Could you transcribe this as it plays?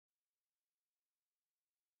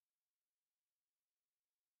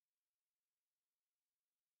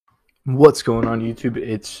What's going on YouTube?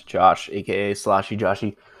 It's Josh, aka Slashy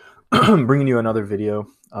Joshy, bringing you another video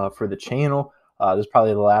for the channel. This is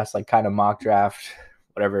probably the last kind of mock draft,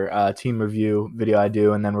 whatever team review video I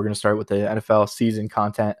do, and then we're gonna start with the NFL season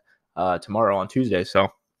content tomorrow on Tuesday. So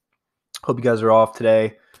hope you guys are off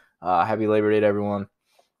today. Happy Labor Day to everyone,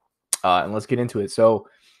 and let's get into it. So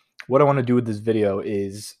what I want to do with this video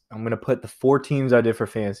is I'm gonna put the 4 teams I did for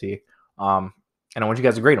fantasy, and I want you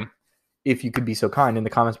guys to grade them. If you could be so kind in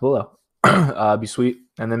the comments below, be sweet.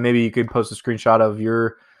 And then maybe you could post a screenshot of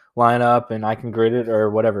your lineup and I can grade it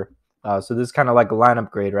or whatever. So this is kind of like a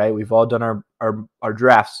lineup grade, right? We've all done our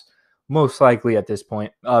drafts most likely at this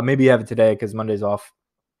point. Maybe you have it today because Monday's off.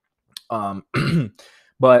 But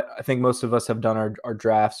I think most of us have done our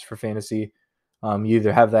drafts for fantasy. You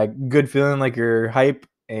either have that good feeling like you're hype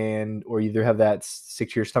or you either have that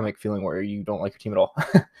sick to your stomach feeling where you don't like your team at all.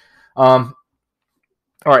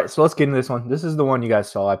 All right, so let's get into this one. This is the one you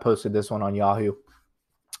guys saw. I posted this one on Yahoo.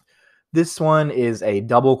 This one is a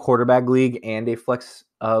double quarterback league and a flex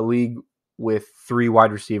league with 3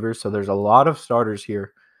 wide receivers. So there's a lot of starters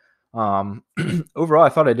here. Overall, I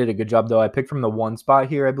thought I did a good job, though. I picked from the 1 spot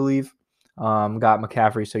here, I believe. Got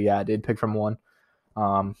McCaffrey, so yeah, I did pick from 1.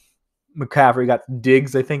 McCaffrey got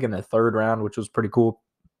Diggs, I think, in the 3rd round, which was pretty cool.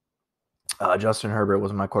 Justin Herbert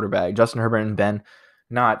was my quarterback. Justin Herbert and Ben.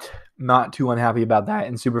 Not too unhappy about that.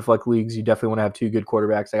 In Superflex leagues, you definitely want to have 2 good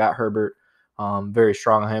quarterbacks. I got Herbert, very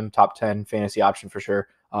strong on him, top 10 fantasy option for sure.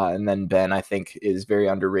 And then Ben, I think, is very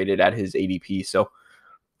underrated at his ADP. So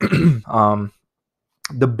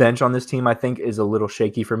the bench on this team, I think, is a little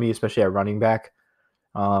shaky for me, especially at running back.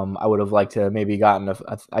 I would have liked to maybe gotten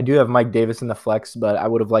I do have Mike Davis in the flex, but I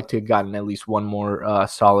would have liked to have gotten at least one more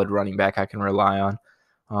solid running back I can rely on.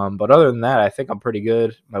 But other than that, I think I'm pretty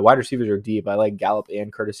good. My wide receivers are deep. I like Gallup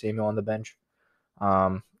and Curtis Samuel on the bench.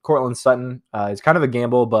 Cortland Sutton is kind of a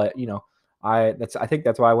gamble, but I think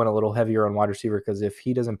that's why I went a little heavier on wide receiver, because if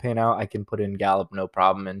he doesn't pan out, I can put in Gallup no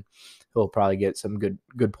problem, and he'll probably get some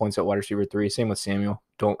good points at wide receiver 3. Same with Samuel.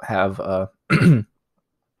 Don't have don't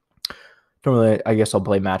really. I guess I'll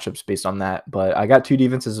play matchups based on that. But I got 2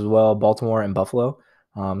 defenses as well, Baltimore and Buffalo.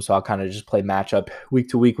 So I'll kind of just play matchup week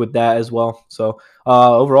to week with that as well. So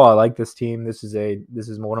overall, I like this team. This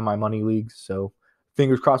is one of my money leagues. So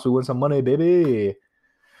fingers crossed we win some money, baby.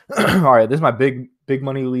 All right, this is my big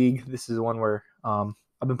money league. This is one where I've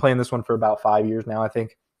been playing this one for about 5 years now, I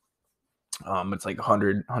think. It's like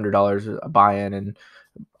 $100 a buy-in, and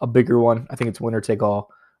a bigger one, I think it's winner take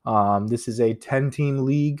all. This is a 10-team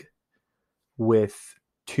league with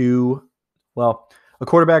a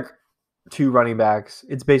quarterback, 2 running backs.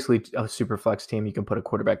 It's basically a super flex team. You can put a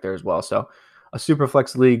quarterback there as well. So a super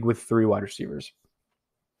flex league with 3 wide receivers.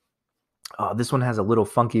 This one has a little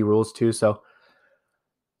funky rules too. So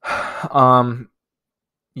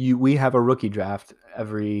we have a rookie draft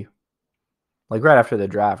right after the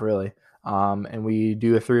draft, really. And we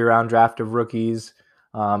do a 3-round draft of rookies.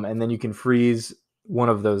 And then you can freeze one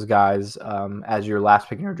of those guys as your last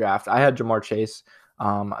pick in your draft. I had Jamar Chase,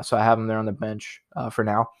 so I have him there on the bench for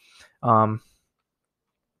now.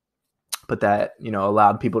 But that,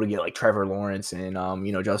 allowed people to get like Trevor Lawrence and,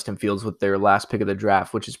 Justin Fields with their last pick of the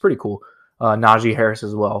draft, which is pretty cool. Najee Harris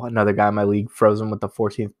as well, another guy in my league, frozen with the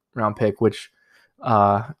 14th round pick, which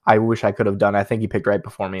I wish I could have done. I think he picked right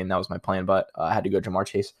before me, and that was my plan, but I had to go Jamar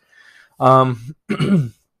Chase.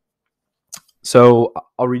 So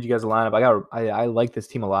I'll read you guys a lineup. I like this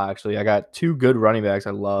team a lot, actually. I got 2 good running backs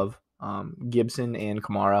I love, Gibson and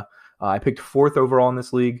Kamara. I picked 4th overall in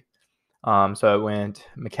this league. So it went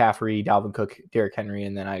McCaffrey, Dalvin Cook, Derrick Henry,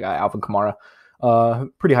 and then I got Alvin Kamara.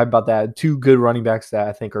 Pretty hyped about that. 2 good running backs that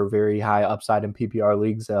I think are very high upside in PPR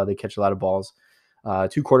leagues. They catch a lot of balls.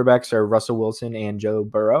 2 quarterbacks are Russell Wilson and Joe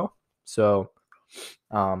Burrow. So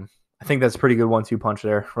I think that's a pretty good 1-2 punch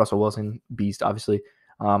there. Russell Wilson, beast, obviously.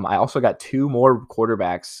 I also got 2 more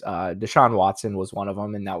quarterbacks. Deshaun Watson was one of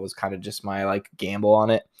them, and that was kind of just my gamble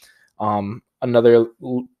on it. Another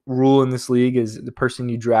rule in this league is the person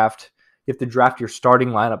you draft, you have to draft your starting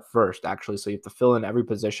lineup first, actually. So you have to fill in every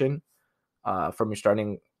position from your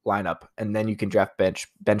starting lineup, and then you can draft bench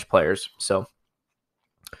players. So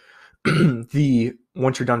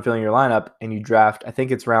once you're done filling your lineup and you draft, I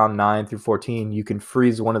think it's round 9 through 14, you can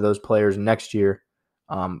freeze one of those players next year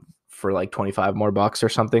for like $25 more or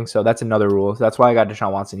something. So that's another rule. That's why I got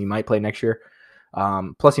Deshaun Watson. He might play next year.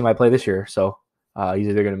 Plus he might play this year. So he's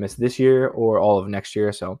either going to miss this year or all of next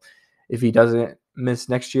year. So if he doesn't miss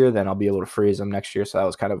next year, then I'll be able to freeze him next year. So that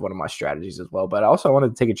was kind of one of my strategies as well. But I also wanted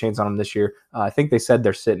to take a chance on him this year. I think they said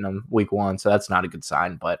they're sitting him week 1, so that's not a good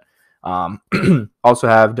sign. But also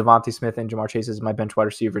have Devontae Smith and Jamar Chase as my bench wide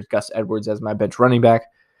receivers, Gus Edwards as my bench running back.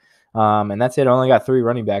 And that's it. I only got 3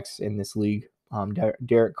 running backs in this league.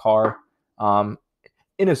 Derek Carr.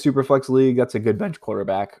 In a super flex league, that's a good bench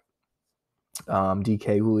quarterback.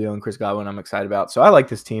 DK, Julio, and Chris Godwin I'm excited about. So I like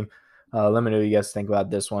this team. Let me know what you guys think about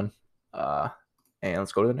this one. And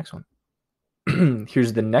let's go to the next one.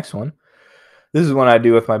 Here's the next one. This is one I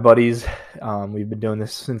do with my buddies. We've been doing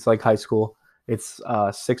this since like high school. It's a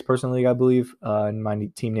 6-person league, I believe. And my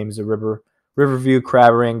team name is the Riverview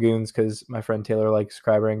Crab Rangoons because my friend Taylor likes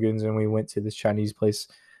crab rangoons, and we went to this Chinese place,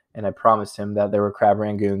 and I promised him that there were crab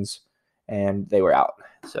rangoons, and they were out.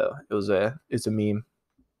 So it's a meme.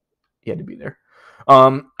 He had to be there.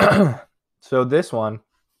 So this one,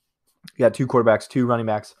 you got 2 quarterbacks, 2 running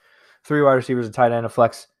backs, 3 wide receivers, a tight end, a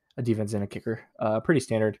flex, a defense, and a kicker. Pretty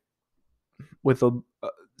standard with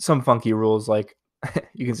some funky rules. Like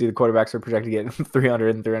you can see the quarterbacks are projected to get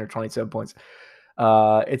 300 and 327 points.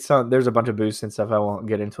 There's a bunch of boosts and stuff. I won't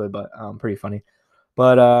get into it, but pretty funny.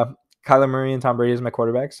 But Kyler Murray and Tom Brady is my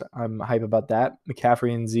quarterbacks. I'm hype about that.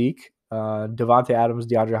 McCaffrey and Zeke, Devontae Adams,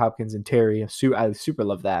 DeAndre Hopkins, and Terry. I super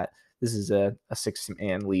love that. This is a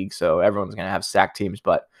 6-man league, so everyone's gonna have stacked teams.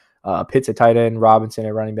 But Pitts at tight end, Robinson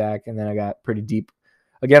at running back, and then I got pretty deep.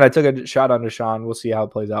 Again, I took a shot on Deshaun. We'll see how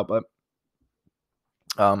it plays out, but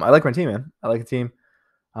I like my team, man. I like the team.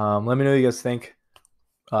 Let me know what you guys think.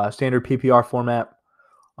 Standard PPR format.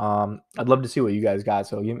 I'd love to see what you guys got.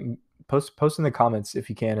 So post in the comments if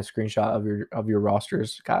you can a screenshot of your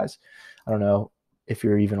rosters, guys. I don't know if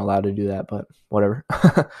you're even allowed to do that, but whatever.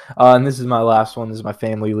 And this is my last one. This is my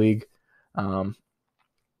family league. I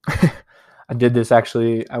did this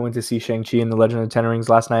actually. I went to see Shang-Chi and the Legend of the Ten Rings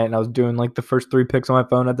last night, and I was doing like the first 3 picks on my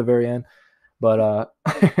phone at the very end. But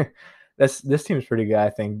this team is pretty good, I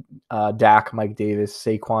think. Dak, Mike Davis,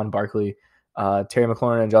 Saquon Barkley, Terry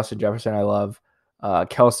McLaurin, and Justin Jefferson. I love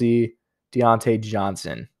Kelsey, Deontay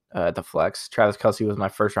Johnson at the flex. Travis Kelsey was my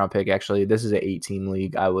first round pick. Actually, this is an 18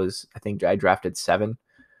 league. I think I drafted 7.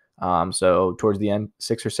 So towards the end,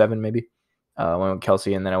 6 or 7 maybe. I went with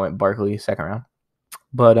Kelsey, and then I went Barkley second round.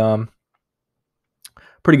 But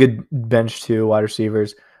pretty good bench too. Wide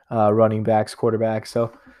receivers, running backs, quarterbacks.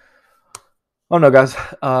 So I don't know, guys.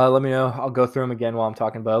 Let me know. I'll go through them again while I'm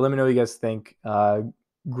talking, but let me know what you guys think.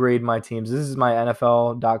 Grade my teams. This is my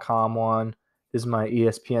NFL.com one. This is my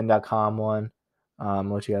ESPN.com one. I'll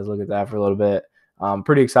let you guys look at that for a little bit. I'm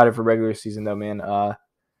pretty excited for regular season, though, man.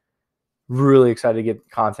 Really excited to get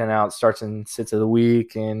content out. Starts and sits of the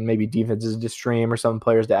week, and maybe defenses to stream or some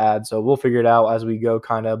players to add. So we'll figure it out as we go,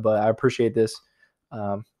 kind of. But I appreciate this.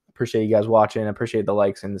 Appreciate you guys watching. I appreciate the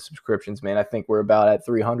likes and the subscriptions, man. I think we're about at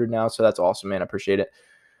 300 now, so that's awesome, man. I appreciate it.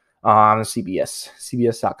 The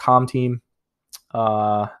CBS.com team,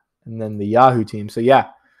 and then the Yahoo team. So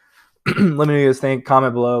yeah, let me know what you guys think.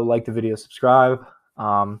 Comment below, like the video, subscribe.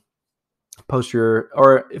 Post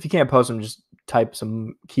or if you can't post them, just type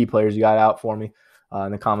some key players you got out for me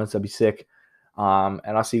in the comments. That'd be sick. And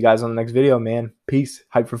I'll see you guys on the next video, man. Peace.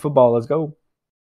 Hype for football. Let's go.